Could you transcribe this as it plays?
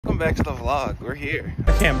Welcome back to the vlog. We're here.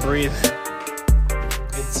 I can't breathe.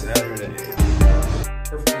 It's Saturday.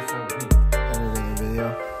 Editing a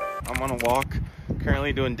video. I'm on a walk.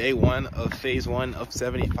 Currently doing day one of phase 1 of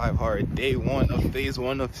 75 hard. Day 1 of phase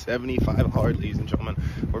 1 of 75 hard, ladies and gentlemen.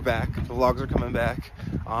 We're back. The vlogs are coming back.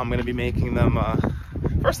 I'm gonna be making them.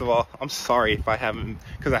 First of all, I'm sorry if I haven't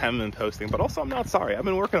been posting, but also I'm not sorry. I've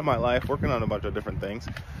been working on my life, working on a bunch of different things.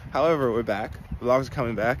 However, we're back. The vlogs are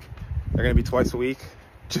coming back. They're gonna be twice a week.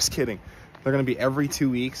 Just kidding. They're gonna be every 2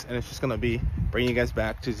 weeks, and it's just gonna be bringing you guys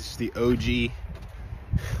back to just the OG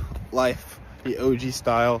life, the OG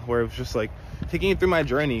style, where it was just like taking you through my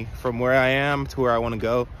journey from where I am to where I want to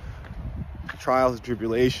go. Trials and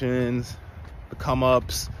tribulations, the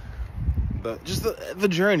come-ups, the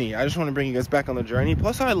journey. I just want to bring you guys back on the journey.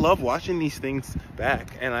 Plus, I love watching these things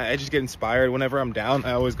back, and I just get inspired whenever I'm down.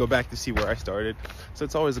 I always go back to see where I started, so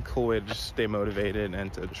it's always a cool way to just stay motivated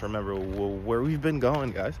and to just remember where we've been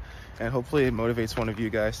going, guys. And hopefully it motivates one of you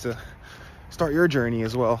guys to start your journey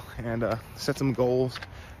as well, and set some goals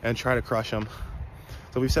and try to crush them.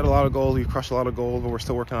 So we've set a lot of goals, we've crushed a lot of goals, but we're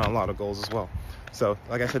still working on a lot of goals as well. So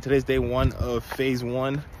like I said, today's day 1 of phase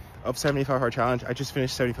 1 of 75 hard challenge. I just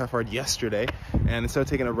finished 75 hard yesterday, and instead of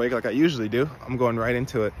taking a break like I usually do, I'm going right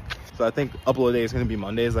into it. So I think upload day is going to be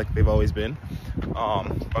Mondays like they've always been,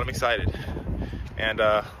 but I'm excited. And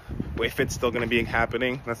Weight Fit's still going to be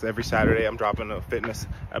happening. That's every Saturday. I'm dropping a fitness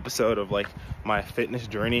episode of like my fitness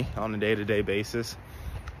journey on a day-to-day basis,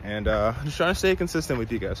 and just trying to stay consistent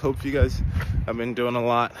with you guys. Hope you guys have been doing a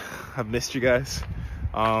lot. I've missed you guys,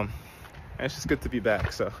 and it's just good to be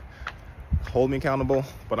back. So hold me accountable,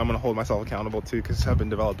 but I'm gonna hold myself accountable too, because I've been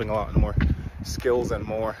developing a lot more skills and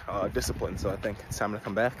more discipline. So I think it's time to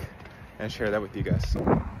come back and share that with you guys.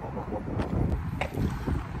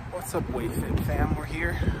 What's up, Weight Fit fam? We're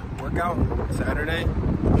here. Workout Saturday,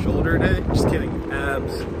 shoulder day. Just kidding,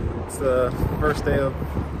 abs. It's the first day of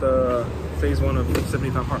the phase 1 of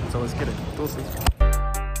 75 hard. So let's get it. We'll see.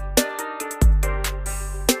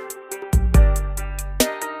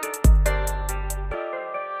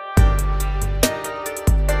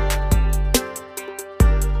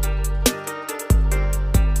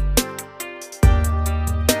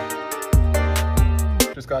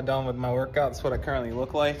 Just got done with my workout. That's what I currently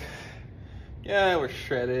look like. Yeah, we're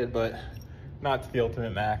shredded, but not to the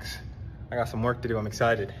ultimate max. I got some work to do. I'm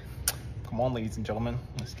excited. Come on, ladies and gentlemen.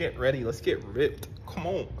 Let's get ready. Let's get ripped. Come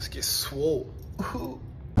on. Let's get swole. Ooh.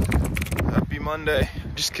 Happy Monday.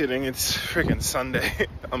 Just kidding. It's freaking Sunday.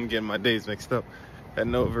 I'm getting my days mixed up.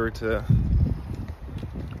 Heading over to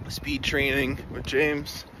speed training with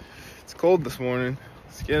James. It's cold this morning.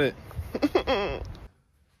 Let's get it.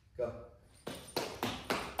 Go.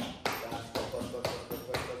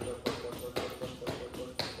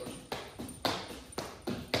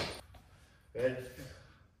 Ready?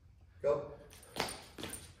 Go.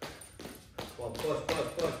 Come on, push.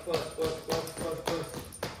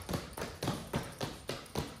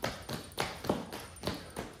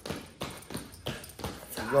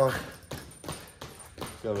 Go.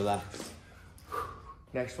 Go, relax.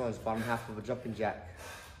 Next one is bottom half of a jumping jack.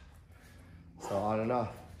 So on and off.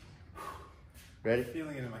 Ready?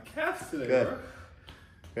 Feeling it in my calves today. Good. Bro.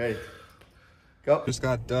 Ready? Go. Just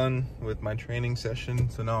got done with my training session,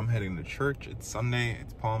 so now I'm heading to church. It's Sunday.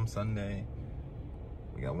 It's Palm Sunday.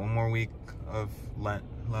 We got 1 more week of Lent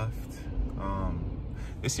left.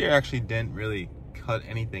 This year I actually didn't really cut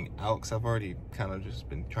anything out, because I've already kind of just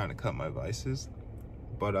been trying to cut my vices.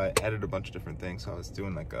 But I added a bunch of different things. So I was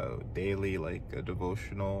doing like a daily, like a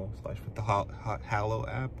devotional / with the Hallow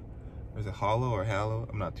app. Or is it Hollow or Hallow?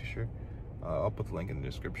 I'm not too sure. I'll put the link in the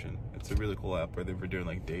description. It's a really cool app where they were doing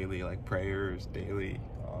like daily like prayers, daily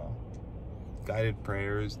guided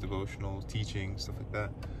prayers, devotionals, teaching, stuff like that.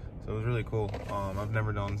 So it was really cool. I've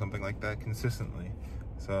never done something like that consistently.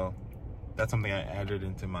 So that's something I added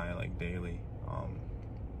into my like daily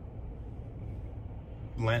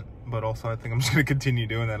Lent, but also I think I'm just gonna continue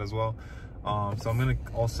doing that as well. So I'm gonna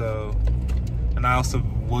also, and I also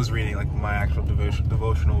was reading like my actual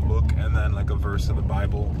devotional book, and then like a verse of the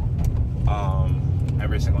Bible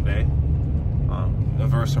every single day. A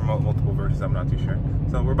verse or multiple verses, I'm not too sure.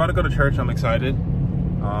 So we're about to go to church. I'm excited.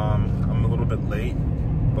 I'm a little bit late,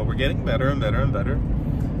 but we're getting better and better and better.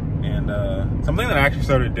 And something that I actually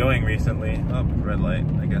started doing recently, red light,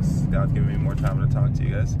 I guess God's giving me more time to talk to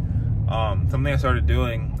you guys. Something I started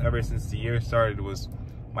doing ever since the year started was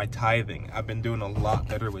my tithing. I've been doing a lot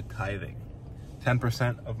better with tithing.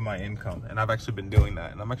 10% of my income, and I've actually been doing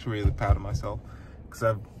that, and I'm actually really proud of myself,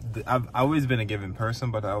 because I've always been a giving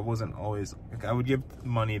person, but I wasn't always, like, I would give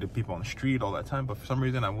money to people on the street all that time, but for some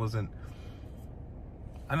reason I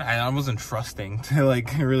I wasn't trusting to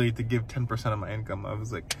like really to give 10% of my income. I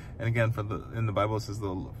was like, and again, in the Bible it says the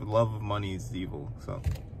love of money is evil. So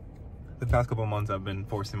the past couple of months I've been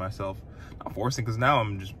forcing myself, not forcing, because now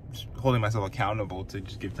I'm just holding myself accountable to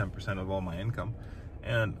just give 10% of all my income.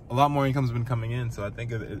 And a lot more income's been coming in, so I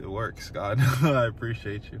think it works, God. I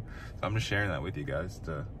appreciate you. So I'm just sharing that with you guys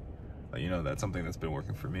to let you know that's something that's been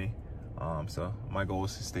working for me. So my goal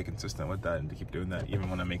is to stay consistent with that and to keep doing that even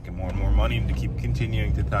when I'm making more and more money, and to keep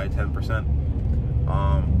continuing to tie 10%.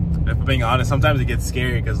 If I'm being honest, sometimes it gets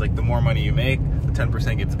scary because like the more money you make, the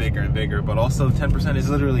 10% gets bigger and bigger, but also the 10% is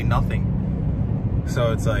literally nothing.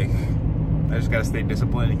 So it's like, I just gotta stay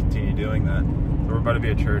disciplined and continue doing that. So we're about to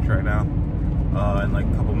be at church right now in like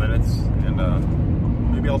a couple minutes, and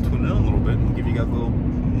maybe I'll tune in a little bit and give you guys a little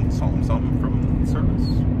something from the service.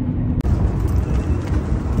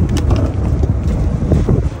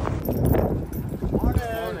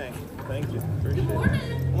 Morning. Thank you. Appreciate it.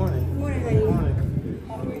 Morning. Morning, lady. Morning.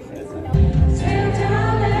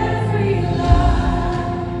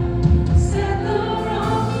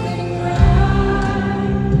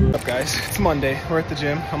 What's up, guys? It's Monday. We're at the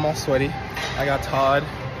gym. I'm all sweaty. I got Todd.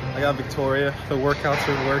 I got Victoria. The workouts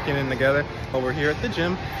are working in together. But we're here at the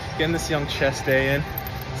gym getting this young chest day in.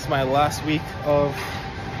 It's my last week of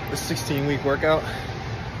the 16-week workout.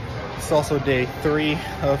 It's also day 3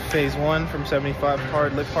 of phase 1 from 75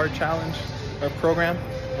 hard lift hard challenge program.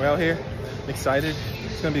 We're out here. I'm excited.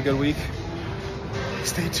 It's gonna be a good week.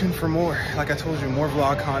 Stay tuned for more. Like I told you, more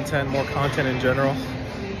vlog content, more content in general.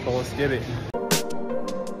 So let's get it.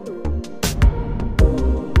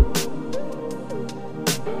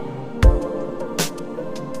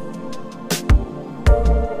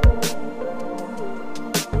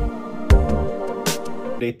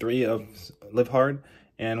 Day 3 of live hard.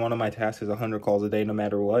 And one of my tasks is 100 calls a day, no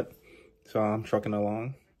matter what. So I'm trucking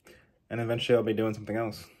along. And eventually I'll be doing something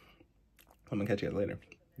else. I'm gonna catch you guys later.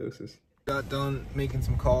 Deuces. Got done making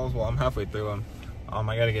some calls. Well, I'm halfway through them.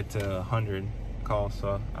 I gotta get to 100 calls.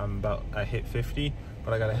 So I hit 50,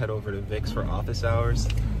 but I gotta head over to Vic's for office hours.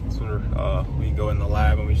 So we go in the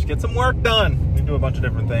lab and we just get some work done. We do a bunch of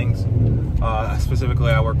different things.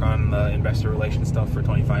 Specifically, I work on the investor relations stuff for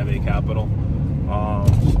 25A Capital.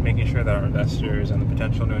 Making sure that our investors and the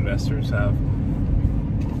potential new investors have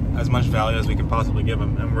as much value as we can possibly give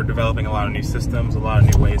them. And we're developing a lot of new systems, a lot of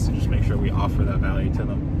new ways to just make sure we offer that value to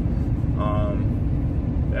them.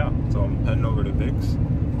 Yeah, so I'm heading over to Vic's.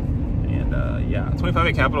 And yeah,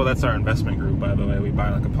 25A Capital, that's our investment group, by the way. We buy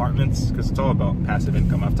like apartments because it's all about passive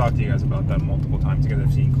income. I've talked to you guys about that multiple times. You guys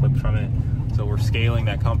have seen clips from it. So we're scaling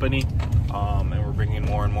that company, and we're bringing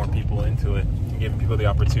more and more people into it, and giving people the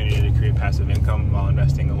opportunity to create passive income while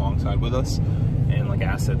investing alongside with us in like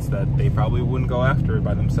assets that they probably wouldn't go after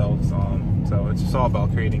by themselves. So it's just all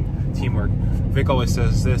about creating teamwork. Vic always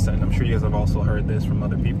says this, and I'm sure you guys have also heard this from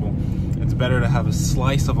other people. It's better to have a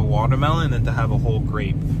slice of a watermelon than to have a whole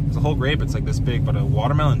grape. Because a whole grape, it's like this big, but a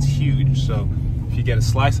watermelon's huge. So if you get a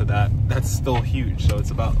slice of that, that's still huge. So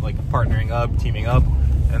it's about like partnering up, teaming up,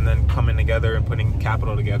 and then coming together and putting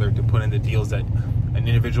capital together to put into deals that an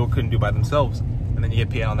individual couldn't do by themselves. And then you get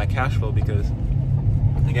paid on that cash flow because,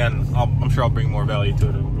 again, I'm sure I'll bring more value to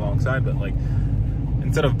it alongside, but like,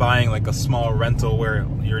 instead of buying like a small rental where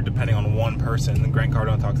you're depending on one person, and Grant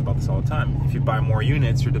Cardone talks about this all the time, if you buy more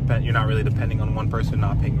units, you're not really depending on one person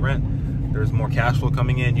not paying rent. There's more cash flow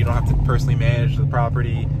coming in. You don't have to personally manage the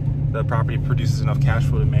property. The property produces enough cash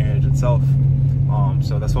flow to manage itself.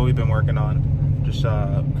 So that's what we've been working on. Just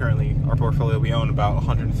currently, our portfolio, we own about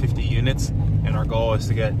 150 units, and our goal is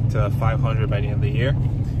to get to 500 by the end of the year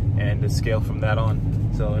and to scale from that on.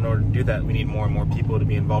 So in order to do that, we need more and more people to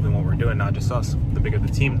be involved in what we're doing, not just us. The bigger the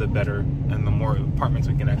team, the better, and the more apartments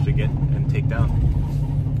we can actually get and take down.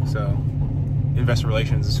 So investor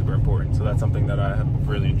relations is super important. So that's something that I have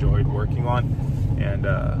really enjoyed working on, and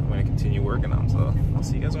I'm going to continue working on. So I'll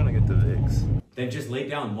see you guys when I get to Vic's. Then just lay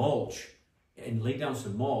down mulch and lay down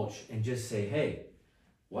some mulch and just say, hey,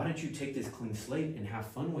 why don't you take this clean slate and have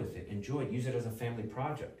fun with it, enjoy it, use it as a family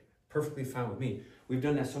project. Perfectly fine with me. We've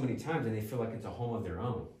done that so many times and they feel like it's a home of their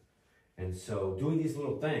own. And so doing these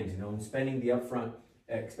little things, and spending the upfront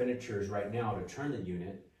expenditures right now to turn the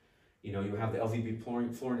unit, you have the LVP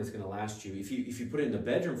flooring that's going to last you. If you put it in the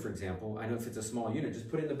bedroom, for example, I know if it's a small unit, just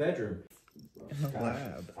put it in the bedroom. In the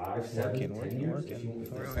lab. 5, 7, 10 years.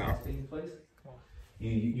 If there's house taking place.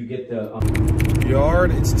 You get the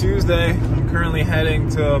yard. It's Tuesday. I'm currently heading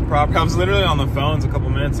to a property. I was literally on the phones a couple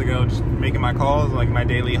minutes ago, just making my calls, like my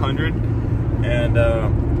daily 100, and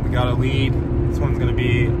we got a lead. This one's going to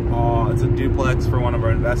be it's a duplex for one of our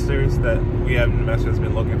investors that we have. An investor that's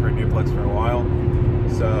been looking for a duplex for a while.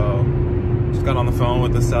 So Just got on the phone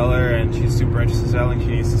with the seller and she's super interested in selling. She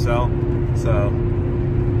needs to sell. So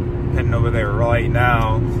heading over there right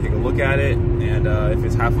now, take a look at it, and if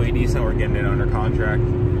it's halfway decent, we're getting it under contract.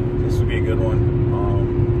 This would be a good one.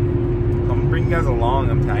 I'm bringing you guys along.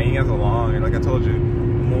 I'm tagging you guys along, and like I told you,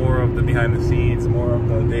 more of the behind the scenes, more of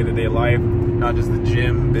the day-to-day life, not just the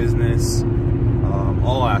gym, business,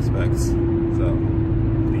 all aspects. So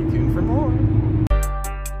stay tuned for more.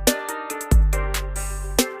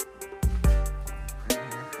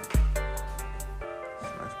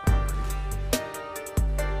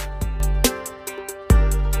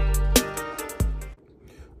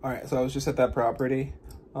 All right, so I was just at that property.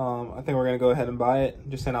 I think we're gonna go ahead and buy it.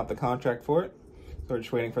 Just sent out the contract for it. So we're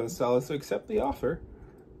just waiting for the seller to accept the offer.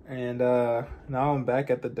 And now I'm back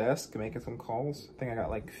at the desk making some calls. I think I got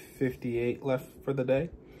like 58 left for the day.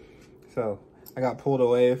 So I got pulled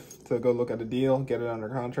away to go look at a deal, get it under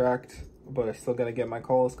contract, but I still gotta get my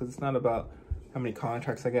calls because it's not about how many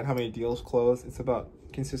contracts I get, how many deals close. It's about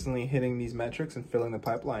consistently hitting these metrics and filling the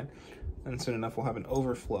pipeline. And soon enough, we'll have an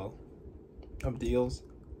overflow of deals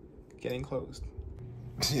getting closed.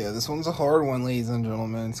 Yeah, this one's a hard one, ladies and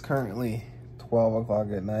gentlemen. It's currently 12 o'clock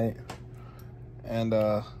at night, and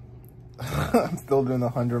I'm still doing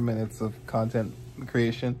 100 minutes of content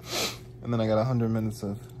creation, and then I got 100 minutes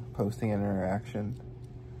of posting and interaction.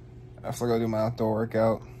 I still gotta do my outdoor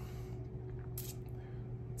workout.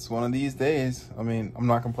 It's one of these days. I mean, I'm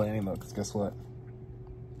not complaining though, because guess what?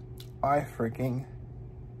 I freaking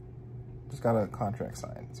just got a contract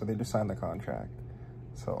signed. So they just signed the contract.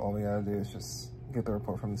 So all we gotta do is just get the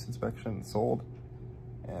report from this inspection, sold,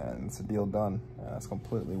 and it's a deal done. It's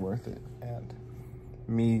completely worth it. And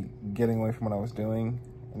me getting away from what I was doing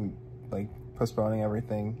and like postponing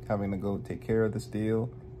everything, having to go take care of this deal,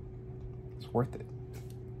 it's worth it.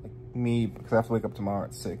 Like me, because I have to wake up tomorrow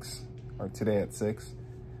at 6, or today at 6,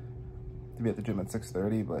 to be at the gym at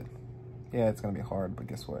 6:30. But yeah, it's gonna be hard, but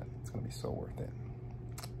guess what? It's gonna be so worth it.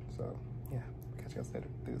 So yeah, catch you guys later.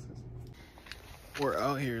 Deuces. We're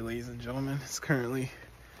out here, ladies and gentlemen. It's currently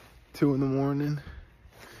 2 in the morning.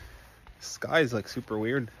 Sky's like super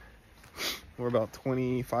weird. We're about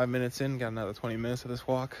 25 minutes in, got another 20 minutes of this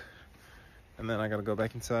walk. And then I gotta go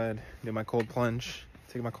back inside, do my cold plunge,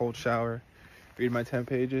 take my cold shower, read my 10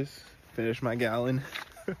 pages, finish my gallon,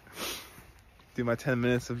 do my 10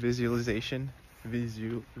 minutes of visualization, I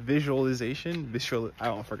don't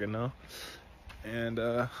freaking know.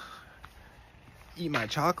 And eat my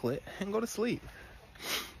chocolate and go to sleep.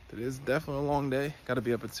 It is definitely a long day. Gotta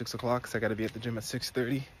be up at 6 o'clock because I gotta be at the gym at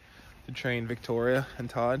 6:30 to train Victoria and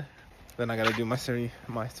Todd. Then I gotta do my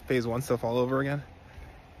phase 1 stuff all over again.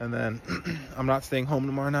 And then I'm not staying home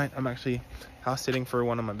tomorrow night. I'm actually house sitting for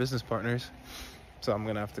one of my business partners. So I'm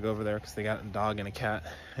gonna have to go over there because they got a dog and a cat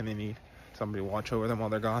and they need somebody to watch over them while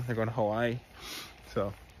they're gone. They're going to Hawaii.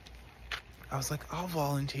 So I was like, I'll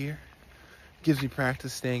volunteer. Gives me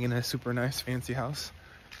practice staying in a super nice fancy house.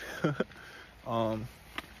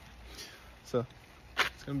 So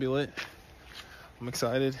it's gonna be lit. I'm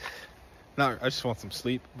excited. I just want some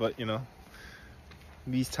sleep, but you know,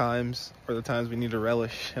 these times are the times we need to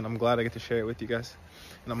relish, and I'm glad I get to share it with you guys,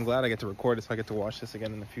 and I'm glad I get to record it so I get to watch this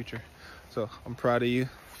again in the future. So I'm proud of you,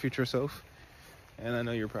 future self, and I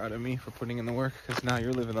know you're proud of me for putting in the work, because now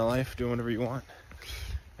you're living the life, doing whatever you want,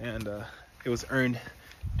 and it was earned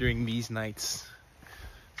during these nights.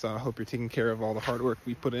 So I hope you're taking care of all the hard work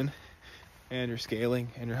we put in, and you're scaling,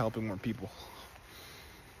 and you're helping more people.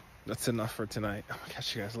 That's enough for tonight. I'll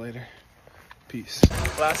catch you guys later. Peace.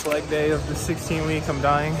 Last leg day of the 16 weeks. I'm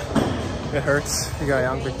dying. It hurts. We got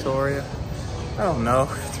young Victoria. I don't know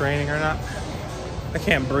if it's raining or not. I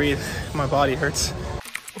can't breathe. My body hurts.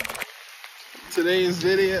 Today's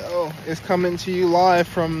video is coming to you live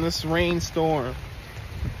from this rainstorm.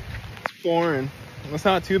 It's pouring. It's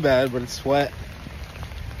not too bad, but it's wet.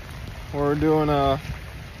 We're doing our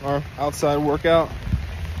outside workout.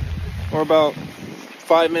 We're about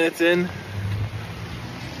 5 minutes in.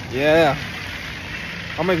 Yeah,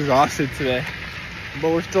 I'm exhausted today,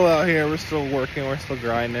 but we're still out here. We're still working. We're still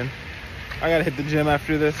grinding. I gotta hit the gym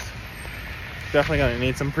after this. Definitely gonna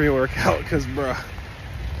need some pre-workout because, bruh,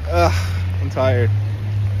 I'm tired.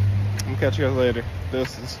 I'm gonna catch you guys later.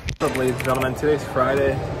 What's up, ladies and gentlemen? Today's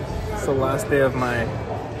Friday. It's the last day of my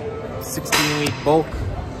 16-week bulk.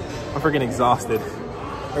 I'm freaking exhausted.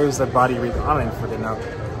 It was a body recall. I don't even freaking know.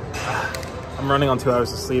 I'm running on 2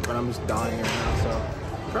 hours of sleep and I'm just dying right now. So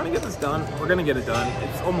I'm trying to get this done. We're gonna get it done.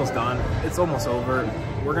 It's almost done. It's almost over.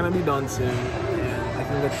 We're gonna be done soon. And I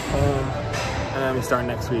can get home and then we start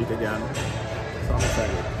next week again. So I'm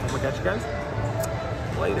excited. I'm gonna catch you guys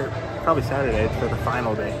later. Probably Saturday for the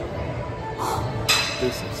final day.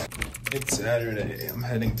 Deuces. It's Saturday. I'm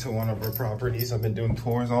heading to one of our properties. I've been doing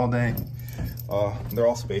tours all day. They're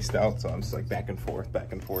all spaced out, so I'm just like back and forth,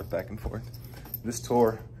 back and forth, back and forth. This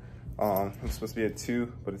tour, it's supposed to be at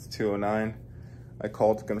 2, but it's 2:09. I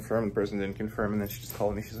called to confirm, the person didn't confirm, and then she just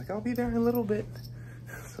called me. She's like, I'll be there in a little bit.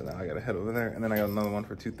 So now I gotta head over there, and then I got another one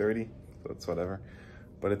for 2:30, so it's whatever.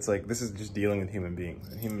 But it's like, this is just dealing with human beings,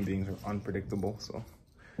 and human beings are unpredictable, so.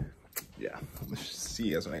 Yeah, let's just see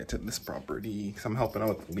you guys when I get to this property, because I'm helping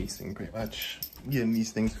out with leasing pretty much, getting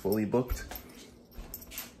these things fully booked.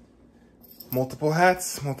 Multiple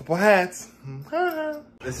hats, multiple hats.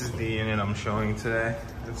 This is the unit I'm showing today.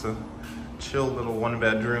 It's a chill little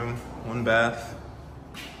 1-bedroom, 1-bath.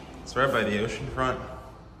 It's right by the ocean front.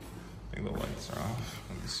 I think the lights are off,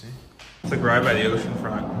 let me see. It's like right by the ocean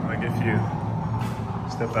front. Like if you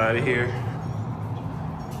step out of here.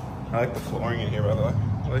 I like the flooring in here, by the way.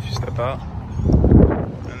 Let you step out,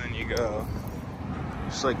 and then you go.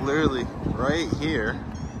 It's like literally right here.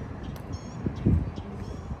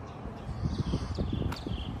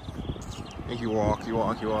 I think you walk. You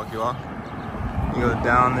go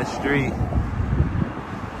down this street.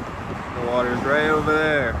 The water's right over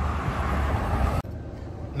there.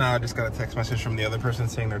 Now I just got a text message from the other person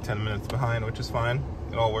saying they're 10 minutes behind, which is fine.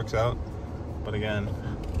 It all works out. But again,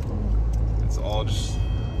 it's all just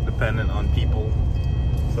dependent on people.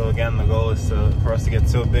 So again, the goal is for us to get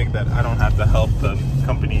so big that I don't have to help the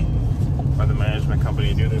company or the management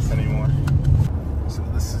company do this anymore. So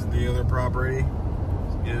this is the other property.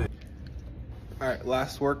 Let's get it. All right,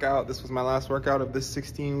 last workout. This was my last workout of this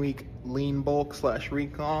 16-week lean bulk /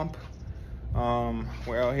 recomp.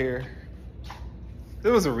 We're out here. It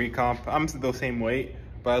was a recomp. I'm the same weight,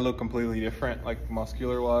 but I look completely different, like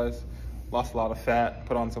muscular-wise. Lost a lot of fat,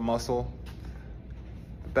 put on some muscle.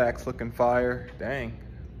 The back's looking fire. Dang.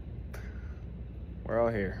 We're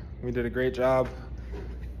out here. We did a great job.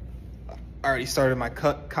 I already started my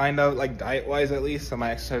cut, kind of, like diet-wise at least. So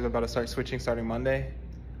my exercise is about to start switching starting Monday.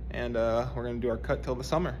 And we're gonna do our cut till the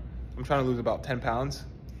summer. I'm trying to lose about 10 pounds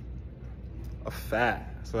of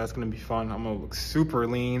fat. So that's gonna be fun. I'm gonna look super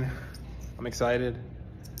lean. I'm excited.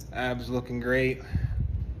 Abs looking great.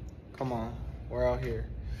 Come on, we're out here.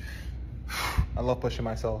 I love pushing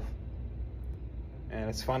myself. And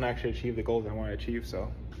it's fun to actually achieve the goals I want to achieve, so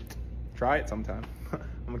try it sometime.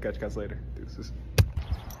 I'm gonna catch you guys later. Deuces.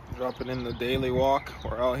 Dropping in the daily walk.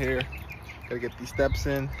 We're out here. Gotta get these steps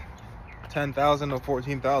in. 10,000 to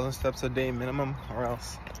 14,000 steps a day minimum, or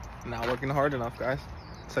else I'm not working hard enough, guys.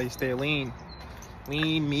 That's how you stay lean.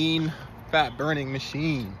 Lean, mean, fat burning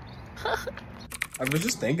machine. I was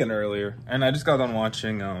just thinking earlier, and I just got done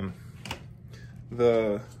watching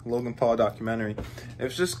the Logan Paul documentary.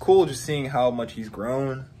 It's just cool just seeing how much he's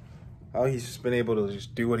grown, how he's just been able to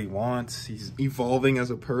just do what he wants. He's evolving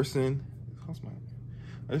as a person.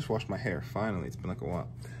 I just washed my hair, finally. It's been like a while.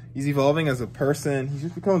 He's evolving as a person. He's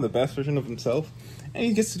just becoming the best version of himself, and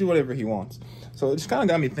he gets to do whatever he wants. So it just kind of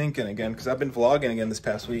got me thinking again, because I've been vlogging again this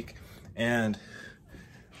past week, and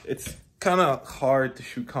it's kind of hard to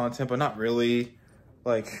shoot content, but not really.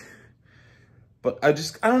 Like, but I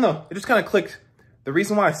don't know. It just kind of clicked. The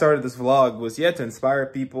reason why I started this vlog was, yeah, to inspire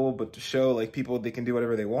people, but to show like people they can do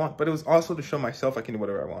whatever they want. But it was also to show myself I can do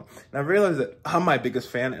whatever I want. And I realized that I'm my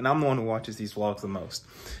biggest fan, and I'm the one who watches these vlogs the most.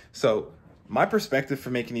 So my perspective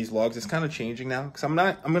for making these vlogs is kind of changing now, because I'm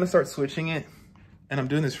going to start switching it, and I'm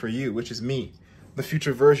doing this for you, which is me, the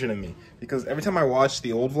future version of me. Because every time I watch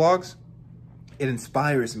the old vlogs, it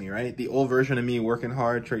inspires me, right? The old version of me working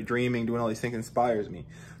hard, dreaming, doing all these things inspires me.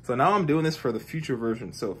 So now I'm doing this for the future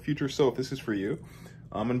version. So future self, this is for you.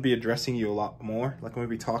 I'm going to be addressing you a lot more. Like, I'm going to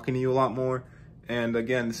be talking to you a lot more. And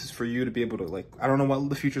again, this is for you to be able to, like, I don't know what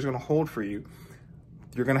the future is going to hold for you.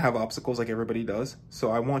 You're going to have obstacles like everybody does. So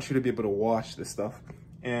I want you to be able to watch this stuff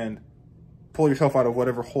and pull yourself out of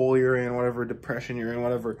whatever hole you're in, whatever depression you're in,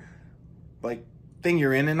 whatever, like, thing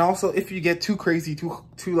you're in. And also, if you get too crazy, too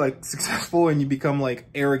like successful, and you become like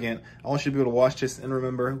arrogant, I want you to be able to watch this and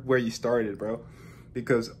remember where you started, bro.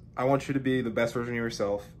 Because I want you to be the best version of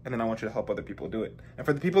yourself, and then I want you to help other people do it. And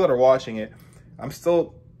for the people that are watching it, I'm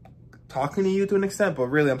still talking to you to an extent, but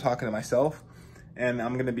really I'm talking to myself, and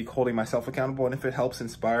I'm going to be holding myself accountable. And if it helps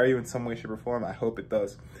inspire you in some way, shape, or form, I hope it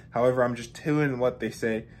does. However, I'm just doing what they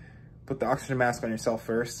say. Put the oxygen mask on yourself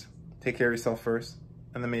first, take care of yourself first,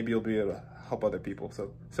 and then maybe you'll be able to help other people.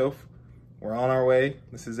 So, Soph, we're on our way.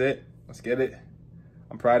 This is it. Let's get it.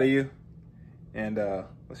 I'm proud of you. And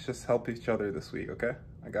let's just help each other this week, okay?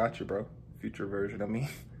 I got you, bro. Future version of me.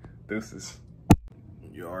 Deuces.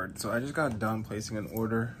 Yard. So I just got done placing an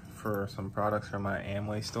order for some products from my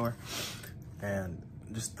Amway store. And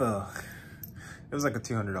just It was like a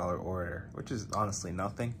 $200 order, which is honestly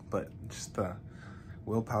nothing, but just the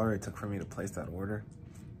willpower it took for me to place that order.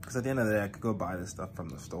 Because at the end of the day, I could go buy this stuff from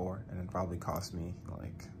the store and it probably cost me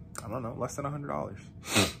like, I don't know, less than $100.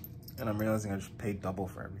 And I'm realizing I just paid double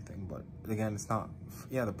for everything. But again, it's not,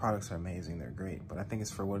 yeah, the products are amazing, they're great, but I think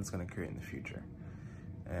it's for what it's gonna create in the future.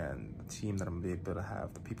 And the team that I'm gonna be able to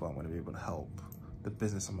have, the people I'm gonna be able to help, the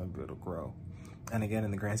business I'm gonna be able to grow. And again,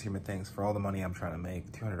 in the grand scheme of things, for all the money I'm trying to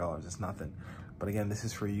make, $200 is nothing. But again, this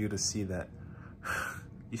is for you to see that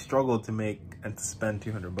you struggled to make and to spend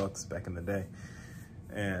 200 bucks back in the day.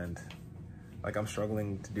 And like, I'm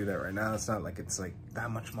struggling to do that right now. It's not like it's like that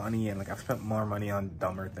much money, and like I've spent more money on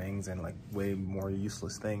dumber things and like way more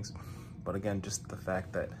useless things. But again, just the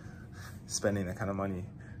fact that spending that kind of money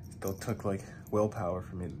still took like willpower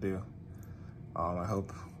for me to do. I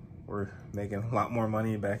hope we're making a lot more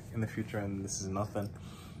money back in the future, and this is nothing.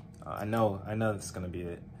 I know this is gonna be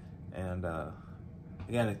it. And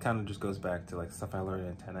again, it kind of just goes back to like stuff I learned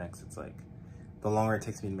in 10X. It's like the longer it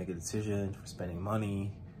takes me to make a decision for spending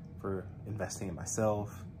money, for investing in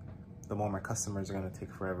myself, the more my customers are gonna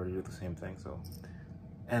take forever to do the same thing. So,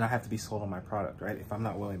 and I have to be sold on my product, right? If I'm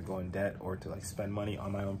not willing to go in debt or to like spend money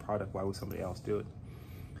on my own product, why would somebody else do it?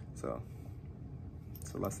 So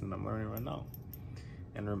it's a lesson I'm learning right now.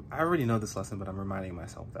 And I already know this lesson, but I'm reminding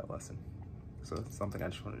myself that lesson. So it's something I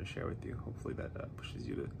just wanted to share with you. Hopefully that pushes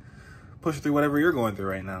you to push through whatever you're going through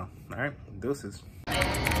right now. All right, deuces.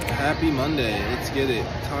 Happy Monday, let's get it.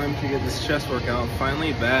 Time to get this chest workout.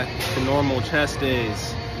 Finally back to normal chest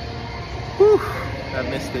days. Whew, I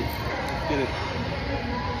missed it. Let's get it.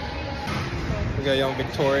 We got young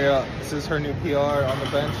Victoria. This is her new PR on the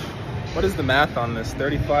bench. What is the math on this?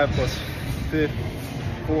 35 plus 50,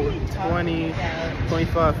 20,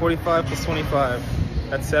 25, 45 plus 25.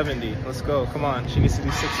 That's 70. Let's go, come on. She needs to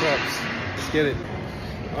do 6 reps. Let's get it.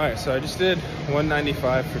 All right, so I just did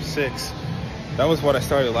 195 for 6. That was what I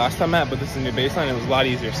started last time at, but this is a new baseline. It was a lot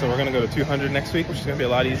easier. So we're gonna go to 200 next week, which is gonna be a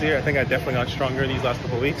lot easier. I think I definitely got stronger these last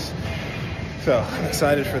couple of weeks. So I'm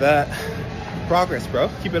excited for that. Progress, bro,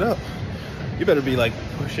 keep it up. You better be like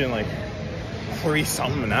pushing like 3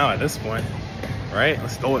 something now at this point, right?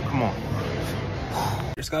 Let's do it, come on.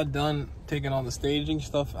 Just got done taking all the staging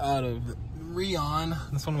stuff out of Rion.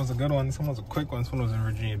 This one was a good one. This one was a quick one. This one was in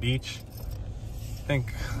Virginia Beach. I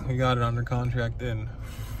think we got it under contract in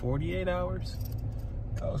 48 hours.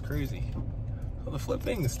 That was crazy. So the flip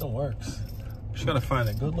thing still works. Just gotta find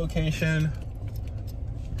a good location,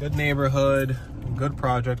 good neighborhood, good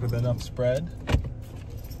project with enough spread,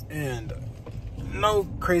 and no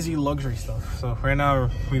crazy luxury stuff. So right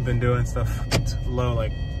now we've been doing stuff low,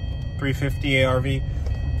 like 350 ARV,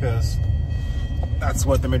 because that's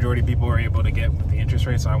what the majority of people are able to get with the interest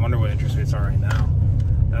rate. So I wonder what interest rates are right now.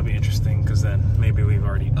 That'll be interesting, because then maybe we've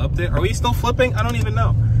already upped it. Are we still flipping? I don't even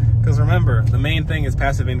know. Because remember, the main thing is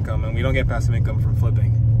passive income, and we don't get passive income from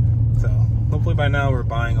flipping. So hopefully by now we're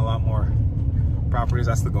buying a lot more properties.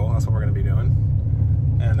 That's the goal. That's what we're going to be doing.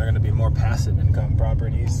 And they're going to be more passive income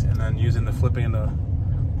properties, and then using the flipping to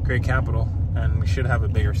create capital. And we should have a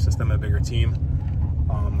bigger system, a bigger team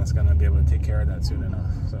that's going to be able to take care of that soon enough.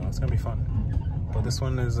 So it's going to be fun. But this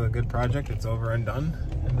one is a good project. It's over and done.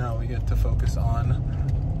 And now we get to focus on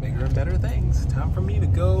bigger and better things. Time for me to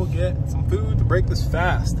go get some food to break this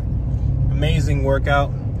fast. Amazing workout.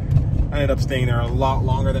 I ended up staying there a lot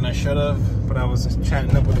longer than I should have, but I was just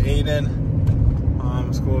chatting up with Aiden.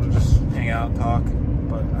 It's cool to just hang out, talk,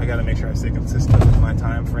 but I gotta make sure I stay consistent with my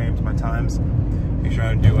time frames, my times, make sure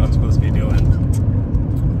I do what I'm supposed to be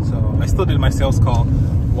doing. So I still did my sales call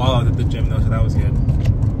while I was at the gym though, so that was good.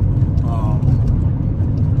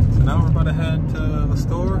 So now we're about to head to the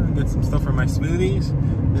store and get some stuff for my smoothies.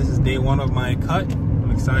 This is day 1 of my cut.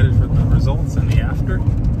 I'm excited for the results and the after.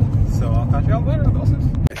 So I'll catch you all later.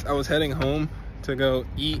 I was heading home to go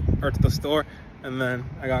eat, or to the store, and then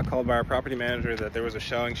I got called by our property manager that there was a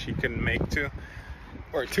showing she couldn't make 2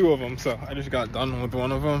 of them. So I just got done with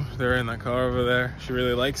one of them. They're in that car over there. She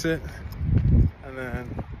really likes it. And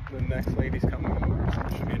then the next lady's coming over, so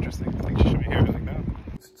it should be interesting. I think she should be here like now.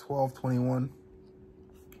 It's 12:21.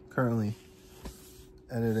 Currently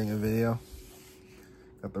editing a video.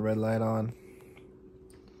 Got the red light on.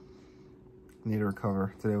 Need to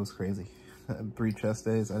recover. Today was crazy. I had 3 chest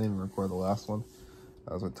days. I didn't even record the last one.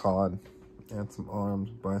 I was with Todd. I had some arms,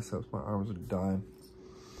 biceps. My arms are dying.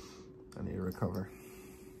 I need to recover.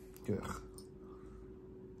 Good.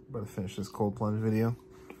 About to finish this cold plunge video.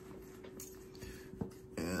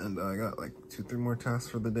 And I got like 2-3 more tasks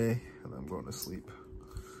for the day, and I'm going to sleep.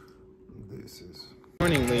 This is...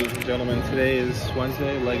 Morning, ladies and gentlemen. Today is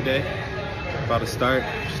Wednesday, leg day. About to start.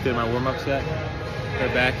 Just did my warm-up set.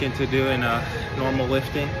 We're back into doing normal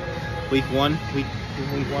lifting. Week one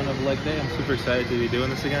of leg day. I'm super excited to be doing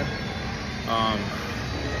this again.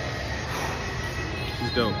 This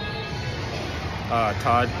is dope.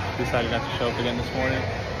 Todd decided not to show up again this morning,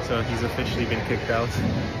 so he's officially been kicked out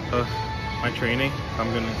of my training.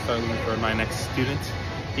 I'm gonna start looking for my next student.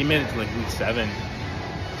 He made it to like week 7,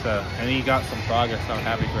 and he got some progress. So I'm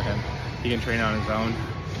happy for him. He can train on his own,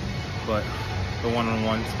 but the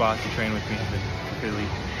one-on-one spots to train with me have been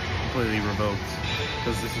completely revoked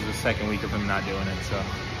because this is the 2nd week of him not doing it. So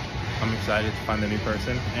I'm excited to find a new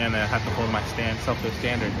person, and I have to hold my self-care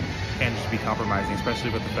standard. Can't just be compromising,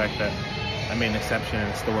 especially with the fact that I made an exception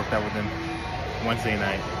and still worked out with him Monday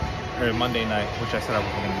night, which I said I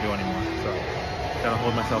wasn't going to do anymore. So gotta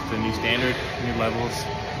hold myself to a new standard, new levels.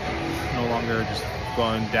 No longer just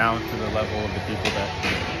going down to the level of the people that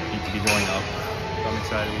need to be going up. So I'm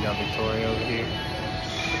excited. We got Victoria over here.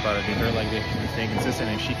 Thought I'd do her leg day. She's staying consistent,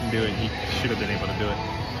 and she can do it. He should have been able to do it.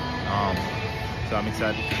 So I'm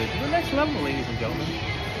excited to do the next level, ladies and gentlemen.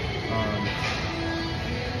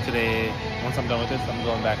 Today, once I'm done with this, I'm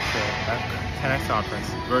going back to that 10X conference,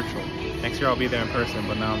 virtual. Next year I'll be there in person,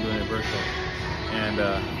 but now I'm doing it virtual. And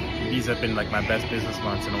these have been like my best business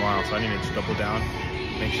months in a while, so I need to just double down,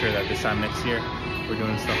 make sure that this time next year we're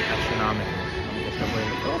doing stuff astronomical.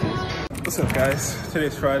 What's up, guys?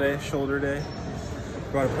 Today's Friday, shoulder day.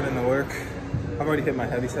 About to put in the work. I've already hit my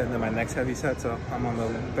heavy set and then my next heavy set, so I'm on the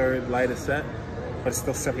 3rd lightest set, but it's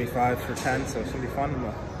still 75 for 10, so it should be fun. I'm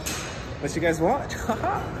gonna let you guys watch.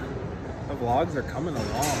 The vlogs are coming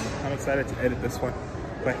along. I'm excited to edit this one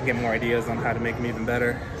so I can get more ideas on how to make them even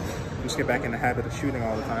better. And just get back in the habit of shooting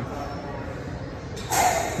all the time.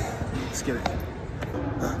 Let's get it.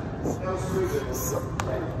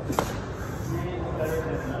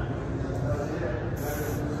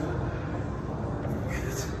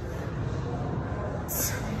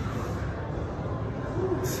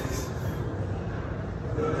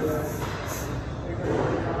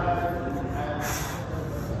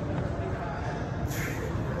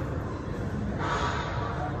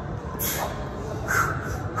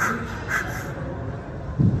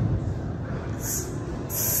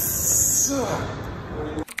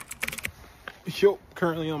 Yo,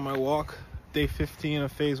 currently on my walk, day 15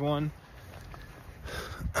 of phase 1.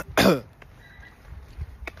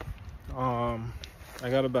 I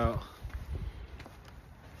got about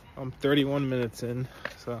 31 minutes in,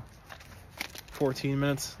 so 14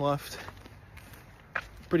 minutes left.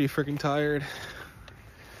 Pretty freaking tired.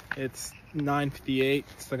 It's 9:58,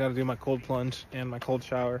 so I gotta do my cold plunge and my cold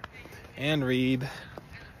shower and read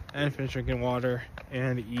and finish drinking water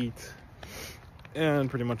and eat and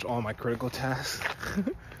pretty much all my critical tasks.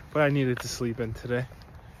 But I needed to sleep in today.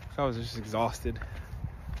 I was just exhausted.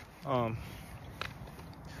 But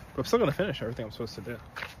I'm still gonna finish everything I'm supposed to do.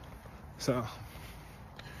 So,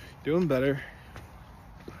 doing better.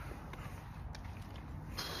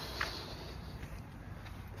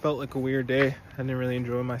 Felt like a weird day. I didn't really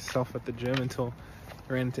enjoy myself at the gym until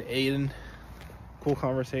I ran into Aiden. Cool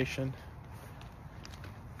conversation.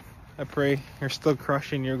 I pray you're still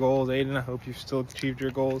crushing your goals, Aiden. I hope you've still achieved your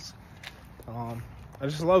goals. I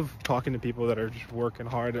just love talking to people that are just working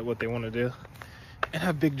hard at what they want to do and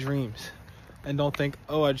have big dreams and don't think,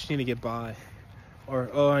 oh, I just need to get by, or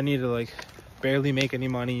oh, I need to like barely make any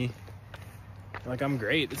money. Like, I'm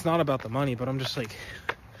great. It's not about the money, but I'm just like,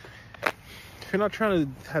 if you're not trying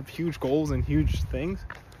to have huge goals and huge things,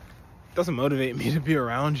 it doesn't motivate me to be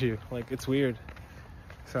around you. Like, it's weird.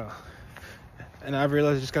 So, and I've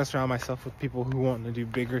realized I just gotta surround myself with people who want to do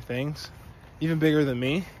bigger things, even bigger than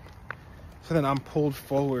me, so then I'm pulled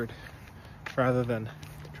forward rather than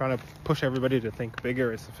trying to push everybody to think bigger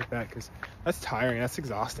and stuff like that, because that's tiring, that's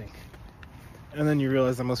exhausting. And then you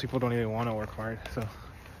realize that most people don't even want to work hard. So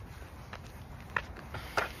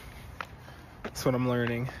that's what I'm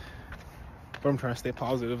learning, but I'm trying to stay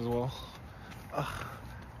positive as well.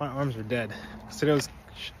 My arms are dead. Today was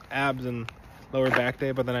abs and lower back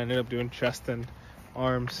day, but then I ended up doing chest and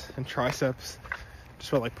arms and triceps. Just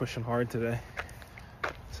felt like pushing hard today.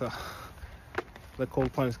 So the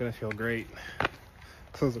cold plunge is gonna feel great.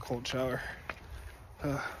 So is a cold shower.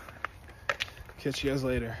 Catch you guys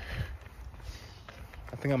later.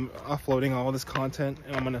 I think I'm uploading all this content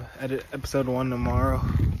and I'm gonna edit episode 1 tomorrow.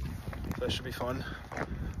 So that should be fun.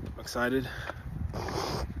 I'm excited.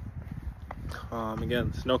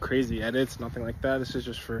 Again, there's no crazy edits, nothing like that. This is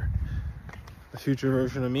just for the future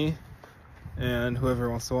version of me and whoever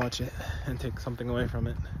wants to watch it and take something away from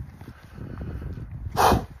it.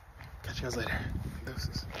 Catch you guys later.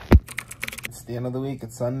 Deuces. It's the end of the week.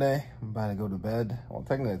 It's Sunday. I'm about to go to bed. Well,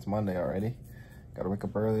 technically it's Monday already. Gotta wake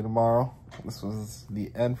up early tomorrow. this was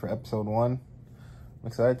the end for episode 1. I'm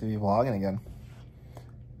excited to be vlogging again.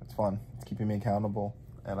 It's fun. It's keeping me accountable.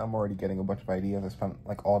 And I'm already getting a bunch of ideas. I spent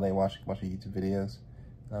like all day watching a bunch of YouTube videos.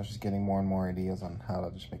 And I was just getting more and more ideas on how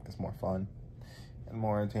to just make this more fun and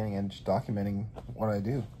more entertaining, and just documenting what I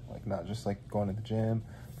do. Like not just like going to the gym,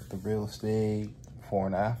 but the real estate, before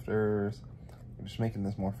and afters. I'm just making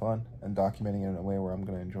this more fun and documenting it in a way where I'm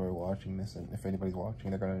going to enjoy watching this. And if anybody's watching,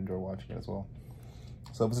 they're going to enjoy watching it as well.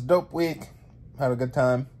 So it was a dope week. Had a good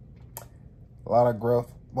time. A lot of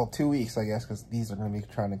growth. Well, 2 weeks, I guess, because these are going to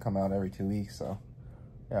be trying to come out every 2 weeks. So,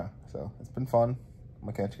 yeah. So, it's been fun. I'm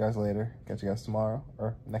going to catch you guys later. Catch you guys tomorrow.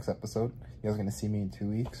 Or next episode. You guys are going to see me in 2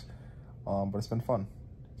 weeks. But it's been fun.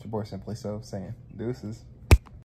 It's your boy Simply So saying deuces.